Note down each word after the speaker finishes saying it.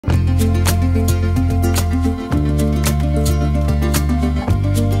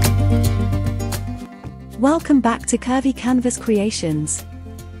Welcome back to CurvyCanvasCreations.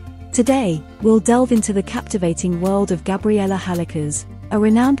 Today, we'll delve into the captivating world of Gabriella Halikas, a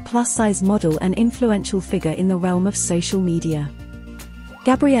renowned plus-size model and influential figure in the realm of social media.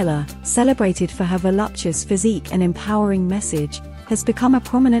 Gabriella, celebrated for her voluptuous physique and empowering message, has become a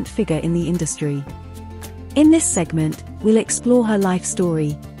prominent figure in the industry. In this segment, we'll explore her life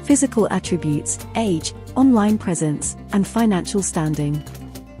story, physical attributes, age, online presence, and financial standing.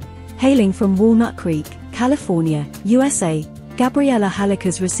 Hailing from Walnut Creek, California, USA, Gabriella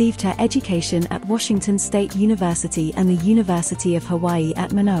Halikas received her education at Washington State University and the University of Hawaii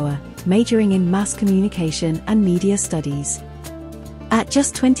at Manoa, majoring in mass communication and media studies. At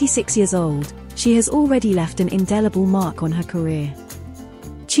just 26 years old, she has already left an indelible mark on her career.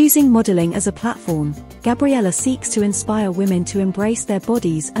 Choosing modeling as a platform, Gabriella seeks to inspire women to embrace their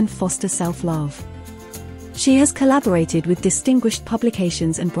bodies and foster self-love. She has collaborated with distinguished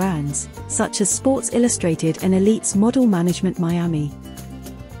publications and brands, such as Sports Illustrated and Elite's Model Management Miami.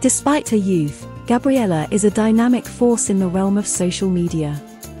 Despite her youth, Gabriella is a dynamic force in the realm of social media.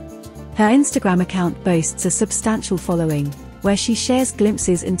 Her Instagram account boasts a substantial following, where she shares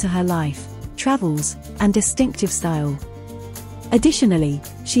glimpses into her life, travels, and distinctive style. Additionally,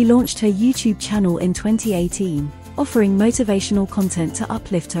 she launched her YouTube channel in 2018, offering motivational content to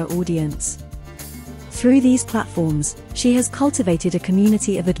uplift her audience. Through these platforms, she has cultivated a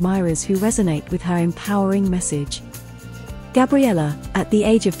community of admirers who resonate with her empowering message. Gabriella, at the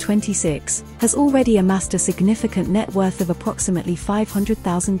age of 26, has already amassed a significant net worth of approximately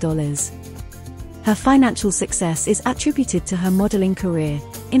 $500,000. Her financial success is attributed to her modeling career,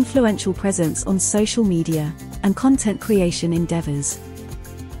 influential presence on social media, and content creation endeavors.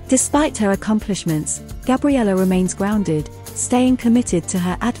 Despite her accomplishments, Gabriella remains grounded, staying committed to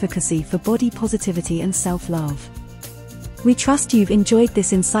her advocacy for body positivity and self-love. We trust you've enjoyed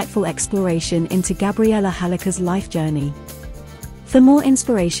this insightful exploration into Gabriella Halikas' life journey. For more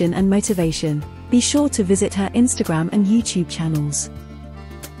inspiration and motivation, be sure to visit her Instagram and YouTube channels.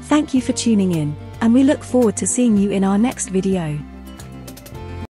 Thank you for tuning in, and we look forward to seeing you in our next video.